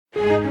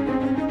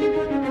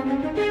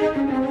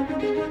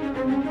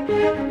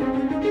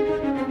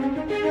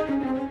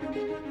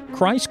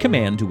Christ's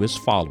command to his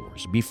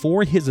followers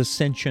before his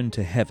ascension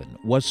to heaven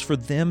was for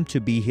them to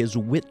be his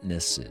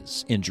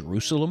witnesses in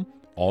Jerusalem,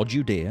 all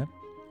Judea,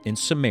 in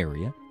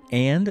Samaria,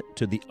 and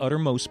to the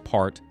uttermost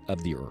part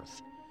of the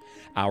earth.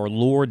 Our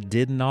Lord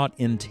did not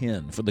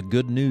intend for the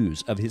good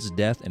news of his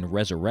death and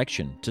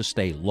resurrection to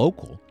stay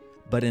local,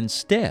 but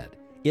instead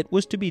it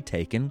was to be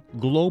taken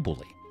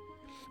globally.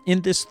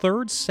 In this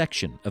third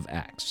section of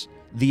Acts,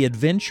 the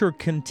adventure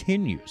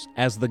continues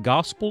as the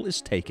gospel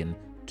is taken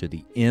to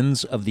the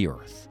ends of the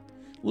earth.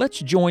 Let's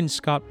join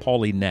Scott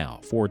Pauley now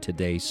for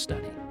today's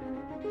study.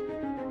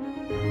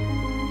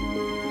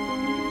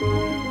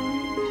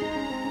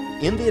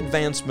 In the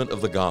advancement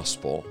of the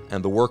gospel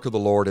and the work of the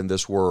Lord in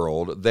this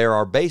world, there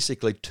are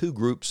basically two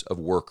groups of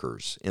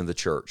workers in the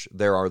church.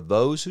 There are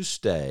those who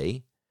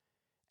stay,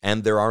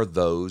 and there are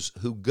those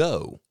who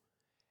go.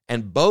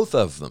 And both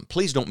of them,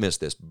 please don't miss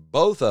this,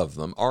 both of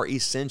them are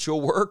essential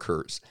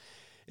workers.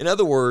 In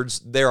other words,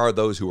 there are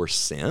those who are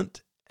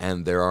sent,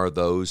 and there are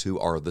those who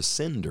are the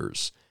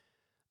senders.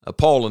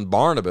 Paul and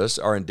Barnabas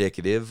are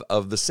indicative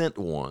of the sent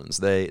ones.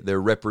 They're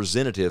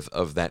representative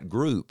of that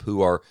group who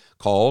are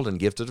called and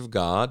gifted of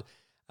God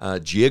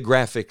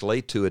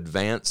geographically to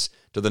advance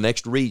to the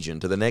next region,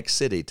 to the next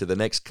city, to the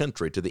next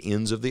country, to the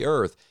ends of the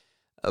earth.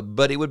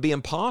 But it would be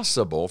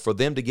impossible for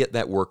them to get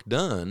that work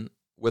done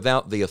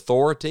without the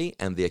authority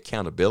and the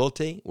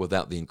accountability,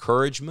 without the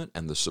encouragement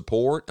and the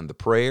support and the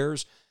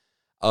prayers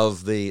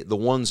of the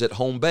ones at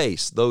home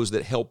base, those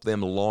that help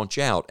them launch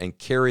out and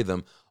carry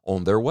them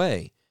on their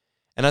way.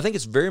 And I think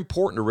it's very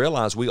important to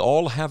realize we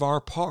all have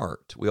our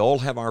part. We all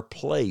have our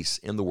place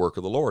in the work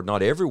of the Lord.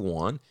 Not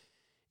everyone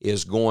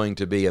is going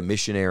to be a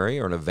missionary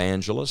or an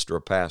evangelist or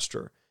a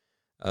pastor.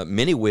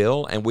 Many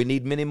will, and we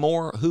need many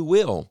more who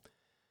will.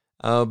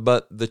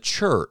 But the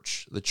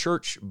church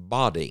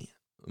body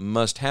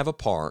must have a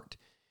part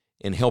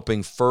in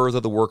helping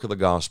further the work of the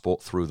gospel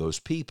through those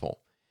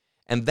people.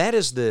 And that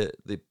is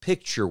the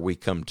picture we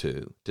come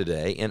to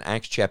today in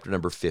Acts chapter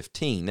number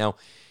 15. Now,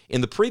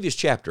 in the previous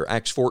chapter,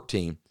 Acts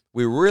 14,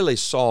 we really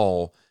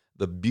saw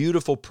the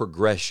beautiful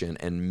progression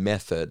and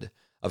method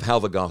of how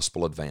the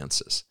gospel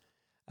advances.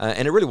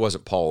 And it really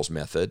wasn't Paul's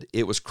method.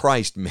 It was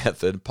Christ's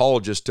method. Paul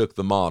just took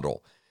the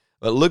model.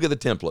 But look at the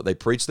template. They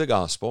preach the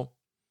gospel.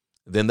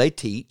 Then they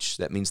teach.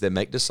 That means they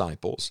make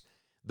disciples.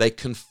 They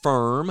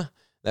confirm.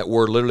 That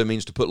word literally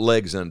means to put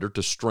legs under,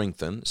 to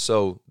strengthen.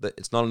 So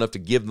it's not enough to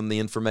give them the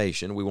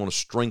information. We want to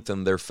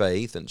strengthen their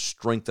faith and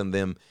strengthen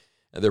them,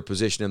 their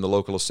position in the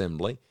local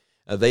assembly.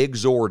 They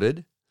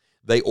exhorted.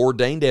 They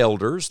ordained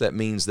elders. That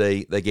means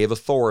they gave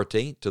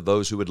authority to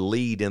those who would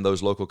lead in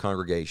those local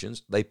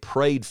congregations. They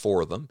prayed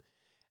for them.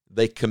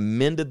 They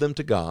commended them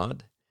to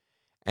God.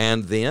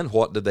 And then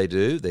what did they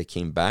do? They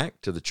came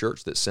back to the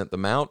church that sent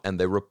them out, and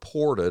they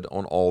reported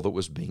on all that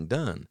was being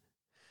done.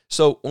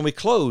 So when we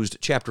closed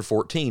chapter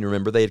 14,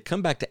 remember, they had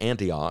come back to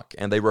Antioch,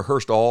 and they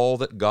rehearsed all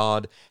that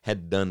God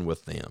had done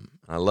with them.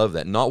 I love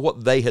that. Not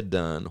what they had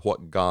done,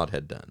 what God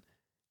had done.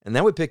 And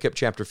now we pick up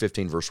chapter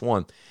 15, verse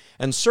 1.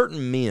 And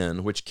certain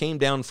men which came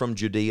down from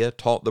Judea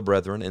taught the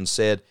brethren and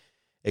said,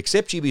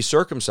 Except ye be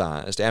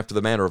circumcised after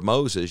the manner of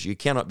Moses, ye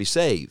cannot be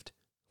saved.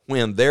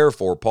 When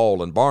therefore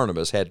Paul and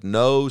Barnabas had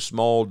no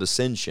small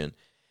dissension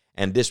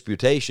and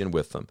disputation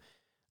with them,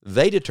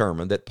 they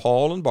determined that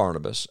Paul and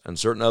Barnabas and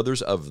certain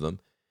others of them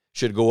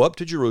should go up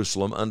to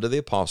Jerusalem unto the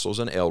apostles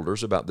and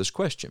elders about this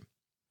question.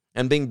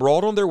 And being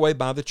brought on their way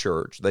by the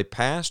church, they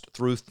passed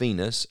through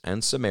Phoenix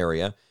and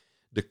Samaria,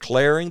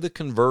 declaring the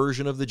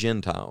conversion of the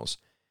Gentiles,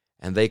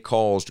 and they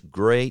caused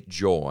great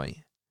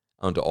joy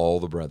unto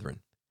all the brethren.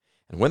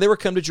 And when they were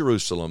come to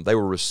Jerusalem, they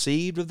were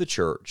received of the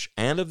church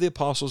and of the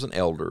apostles and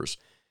elders,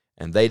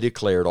 and they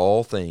declared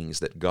all things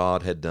that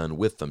God had done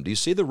with them. Do you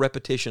see the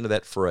repetition of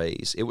that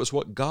phrase? It was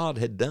what God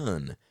had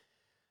done.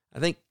 I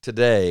think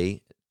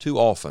today, too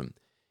often,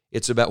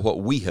 it's about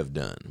what we have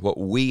done, what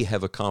we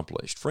have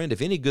accomplished. Friend,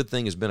 if any good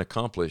thing has been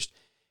accomplished,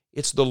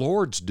 it's the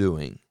Lord's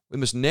doing. We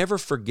must never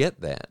forget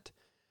that.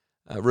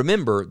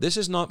 Remember, this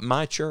is not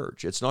my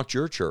church. It's not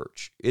your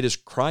church. It is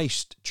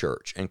Christ's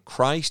church, and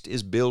Christ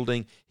is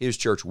building His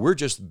church. We're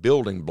just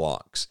building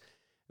blocks.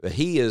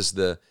 He's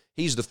the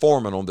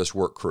foreman on this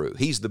work crew.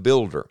 He's the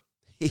builder.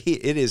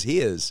 It is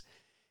His.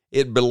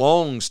 It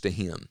belongs to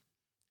Him.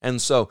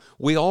 And so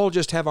we all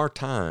just have our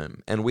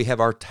time, and we have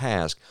our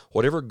task,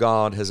 whatever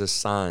God has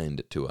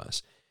assigned to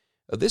us.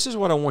 This is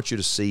what I want you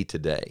to see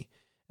today.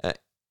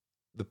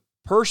 The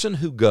person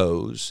who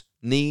goes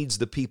needs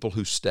the people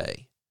who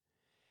stay.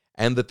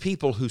 And the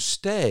people who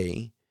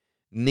stay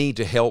need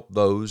to help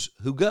those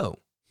who go.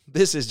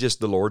 This is just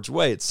the Lord's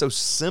way. It's so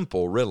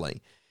simple,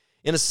 really.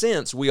 In a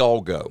sense, we all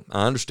go.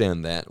 I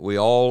understand that. We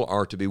all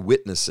are to be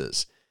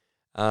witnesses.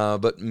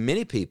 But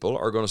many people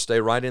are going to stay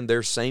right in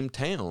their same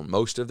town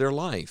most of their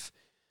life,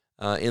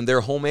 in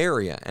their home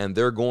area, and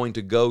they're going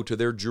to go to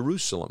their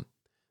Jerusalem.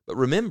 But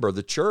remember,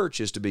 the church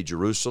is to be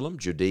Jerusalem,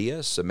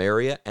 Judea,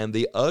 Samaria, and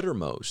the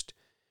uttermost.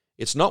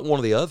 It's not one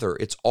or the other.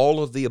 It's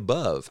all of the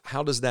above.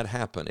 How does that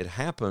happen? It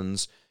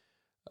happens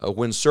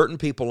when certain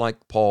people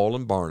like Paul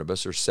and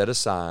Barnabas are set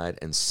aside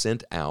and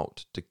sent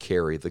out to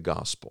carry the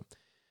gospel.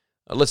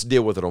 Let's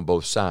deal with it on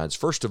both sides.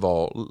 First of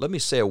all, let me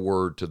say a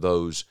word to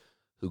those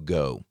who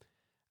go.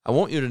 I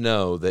want you to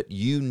know that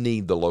you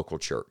need the local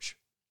church.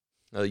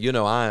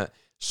 I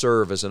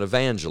serve as an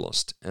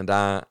evangelist, and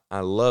I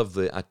love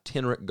the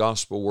itinerant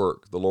gospel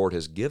work the Lord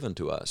has given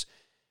to us.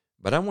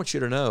 But I want you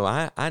to know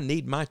I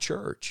need my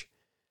church.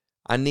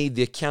 I need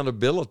the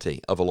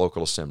accountability of a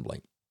local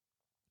assembly.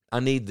 I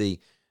need the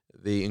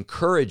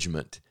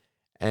encouragement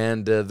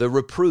and the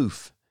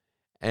reproof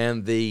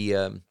and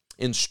the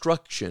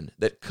instruction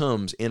that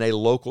comes in a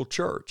local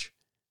church.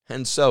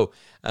 And so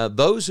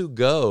those who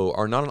go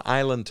are not an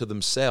island to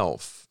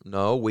themselves.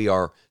 No, we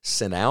are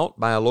sent out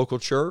by a local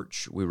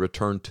church. We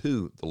return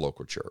to the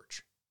local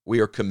church. We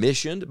are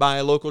commissioned by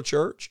a local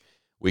church.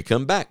 We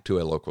come back to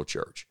a local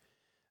church.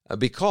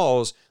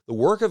 Because the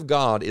work of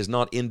God is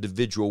not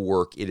individual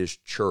work, it is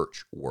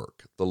church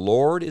work. The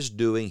Lord is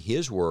doing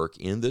His work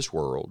in this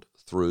world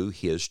through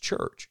His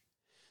church.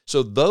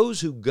 So those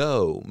who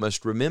go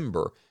must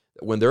remember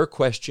that when there are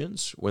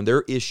questions, when there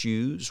are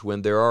issues,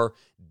 when there are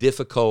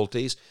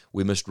difficulties,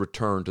 we must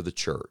return to the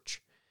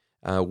church.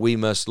 We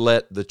must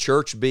let the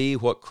church be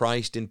what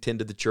Christ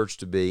intended the church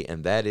to be,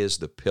 and that is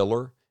the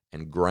pillar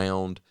and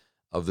ground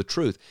of the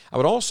truth. I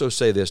would also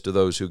say this to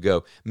those who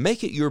go: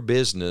 make it your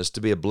business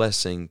to be a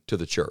blessing to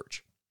the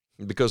church,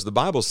 because the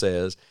Bible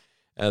says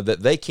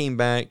that they came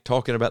back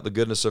talking about the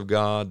goodness of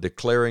God,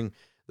 declaring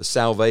the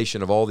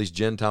salvation of all these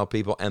Gentile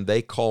people, and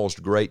they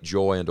caused great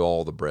joy unto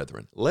all the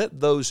brethren.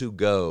 Let those who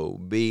go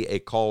be a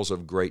cause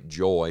of great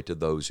joy to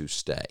those who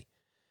stay.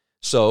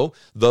 So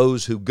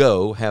those who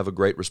go have a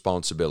great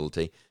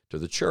responsibility to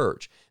the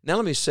church. Now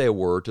let me say a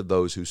word to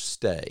those who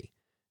stay.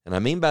 And I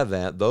mean by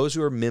that, those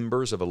who are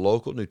members of a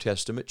local New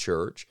Testament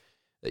church,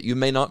 that you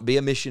may not be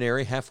a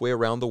missionary halfway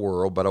around the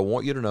world, but I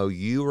want you to know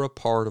you are a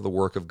part of the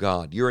work of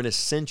God. You're an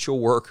essential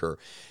worker.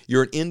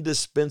 You're an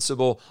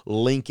indispensable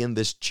link in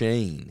this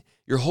chain.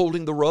 You're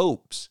holding the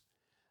ropes.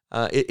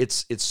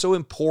 It's so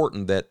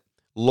important that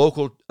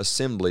local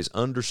assemblies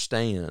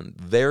understand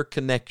their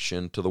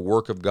connection to the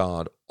work of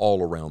God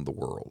all around the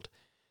world.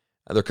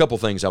 There are a couple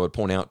things I would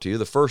point out to you.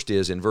 The first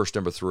is in verse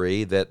number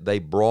 3 that they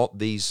brought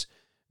these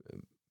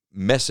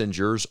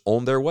messengers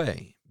on their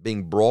way,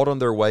 being brought on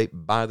their way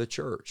by the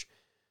church.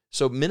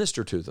 So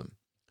minister to them,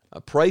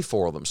 pray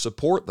for them,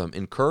 support them,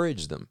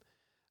 encourage them,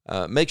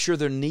 make sure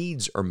their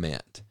needs are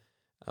met.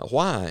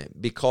 Why?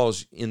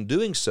 Because in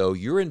doing so,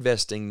 you're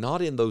investing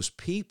not in those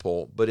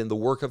people, but in the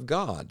work of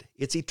God.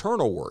 It's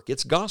eternal work.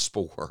 It's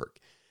gospel work.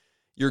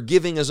 You're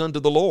giving as unto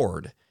the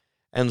Lord.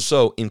 And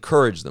so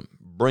encourage them,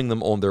 bring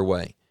them on their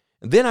way.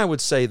 And then I would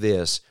say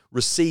this: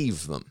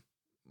 receive them.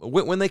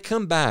 When they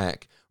come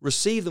back,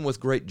 receive them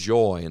with great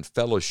joy and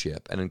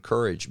fellowship and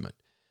encouragement.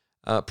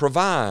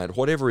 Provide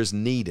whatever is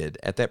needed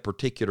at that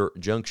particular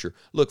juncture.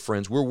 Look,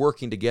 friends, we're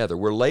working together.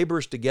 We're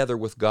laborers together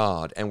with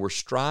God, and we're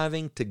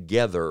striving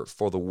together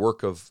for the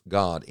work of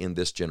God in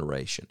this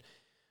generation.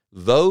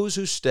 Those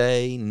who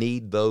stay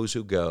need those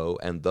who go,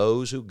 and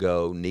those who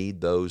go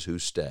need those who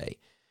stay.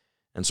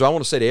 And so I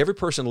want to say to every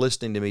person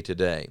listening to me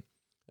today,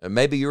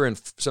 maybe you're in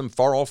some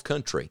far-off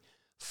country,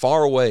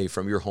 far away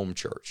from your home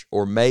church,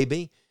 or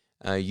maybe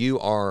you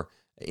are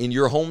in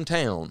your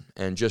hometown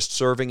and just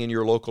serving in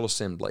your local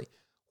assembly.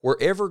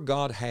 Wherever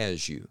God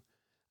has you,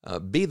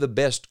 be the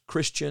best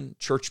Christian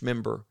church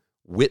member,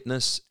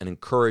 witness, and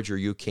encourager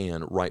you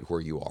can right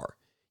where you are.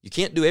 You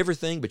can't do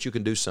everything, but you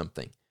can do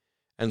something.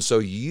 And so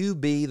you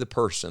be the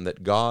person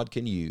that God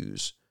can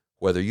use,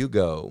 whether you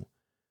go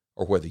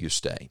or whether you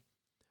stay.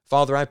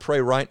 Father, I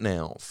pray right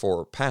now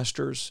for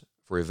pastors,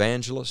 for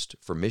evangelists,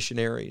 for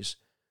missionaries,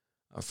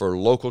 for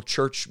local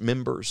church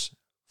members,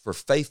 for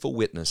faithful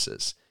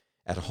witnesses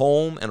at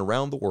home and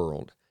around the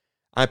world.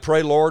 I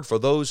pray, Lord, for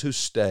those who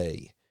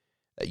stay,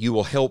 that you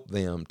will help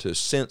them to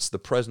sense the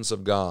presence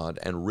of God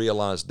and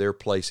realize their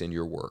place in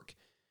your work.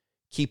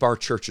 Keep our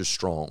churches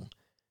strong.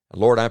 And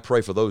Lord, I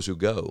pray for those who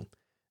go.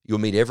 You'll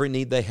meet every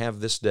need they have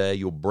this day.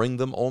 You'll bring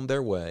them on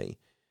their way.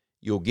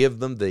 You'll give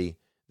them the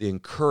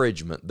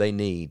encouragement they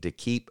need to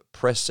keep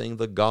pressing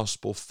the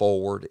gospel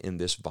forward in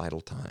this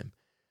vital time.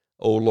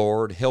 Oh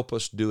Lord, help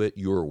us do it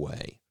your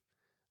way.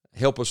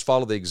 Help us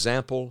follow the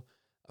example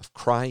of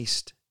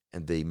Christ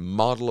and the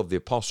model of the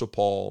Apostle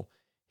Paul.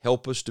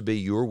 Help us to be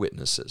your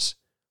witnesses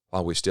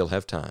while we still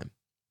have time.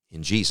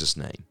 In Jesus'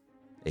 name,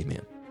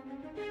 amen.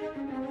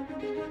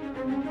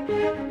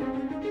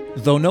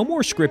 Though no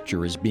more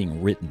Scripture is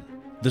being written,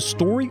 the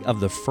story of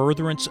the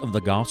furtherance of the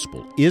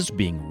gospel is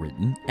being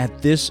written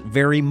at this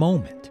very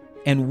moment,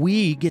 and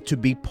we get to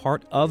be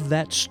part of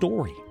that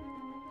story.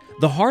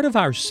 The heart of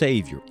our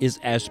Savior is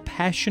as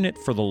passionate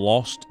for the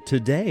lost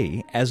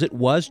today as it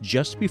was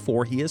just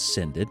before He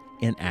ascended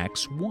in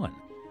Acts 1.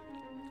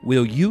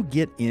 Will you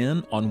get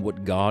in on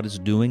what God is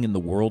doing in the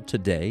world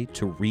today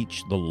to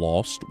reach the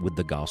lost with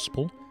the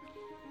gospel?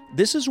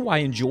 This is why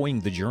Enjoying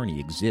the Journey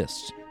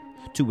exists,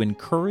 to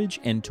encourage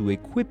and to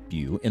equip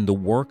you in the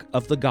work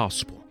of the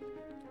gospel.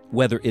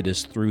 Whether it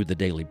is through the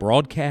daily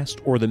broadcast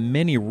or the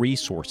many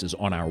resources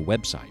on our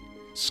website,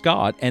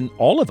 Scott and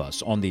all of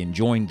us on the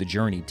Enjoying the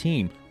Journey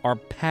team are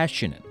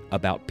passionate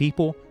about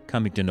people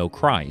coming to know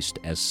Christ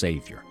as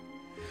Savior.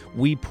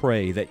 We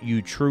pray that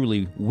you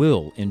truly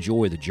will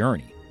enjoy the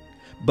journey,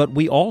 but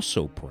we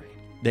also pray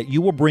that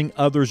you will bring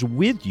others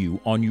with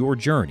you on your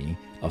journey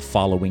of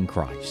following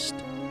Christ.